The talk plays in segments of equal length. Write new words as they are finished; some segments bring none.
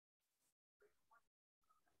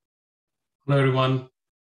Hello, everyone.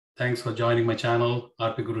 Thanks for joining my channel,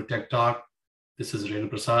 RP Guru Tech Talk. This is Renu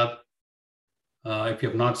Prasad. If you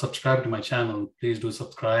have not subscribed to my channel, please do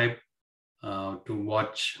subscribe to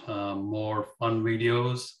watch more fun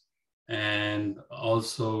videos and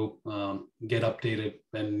also get updated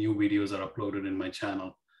when new videos are uploaded in my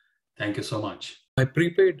channel. Thank you so much. My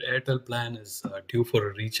prepaid Airtel plan is due for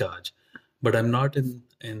a recharge, but I'm not in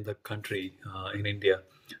the country, in India.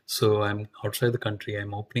 So I'm outside the country.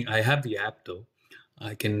 I have the app though.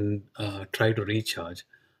 I can try to recharge.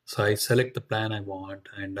 So I select the plan I want,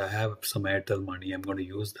 and I have some Airtel money. I'm going to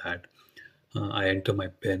use that. I enter my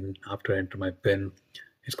PIN. After I enter my PIN,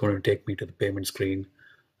 it's going to take me to the payment screen.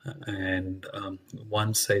 And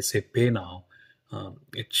once I say pay now,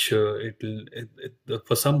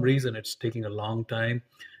 for some reason it's taking a long time,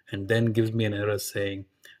 and then gives me an error saying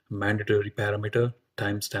mandatory parameter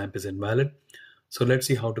timestamp is invalid. So let's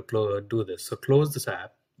see how to do this. So close this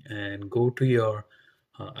app and go to your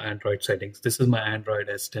Android settings. This is my Android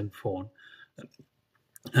S10 phone.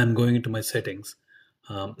 I'm going into my settings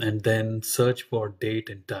and then search for date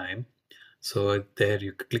and time. So there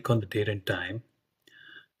you click on the date and time.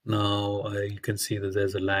 Now you can see that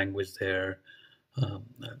there's a language there.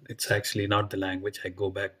 It's actually not the language. I go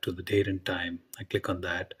back to the date and time. I click on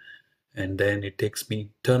that, and then it takes me,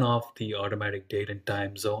 turn off the automatic date and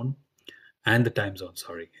time zone and the time zone,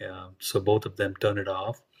 sorry. So both of them, turn it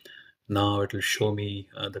off. Now it will show me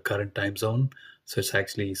the current time zone. So it's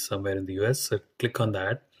actually somewhere in the US. So click on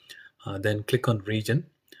that. Then click on region.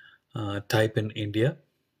 Type in India.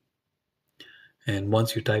 And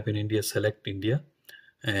once you type in India, select India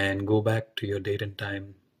and go back to your date and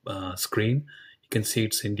time screen. You can see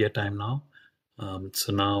it's India time now.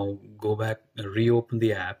 So now go back, reopen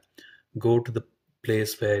the app, go to the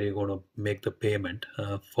place where you're going to make the payment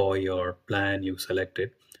for your plan you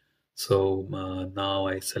selected. So now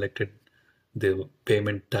I selected the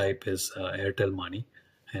payment type is Airtel money,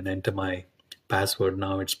 and enter my password.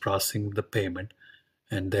 Now it's processing the payment,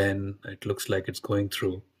 and then it looks like it's going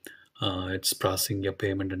through. It's processing your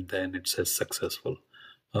payment, and then it says successful.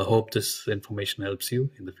 I hope this information helps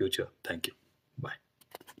you in the future. Thank you.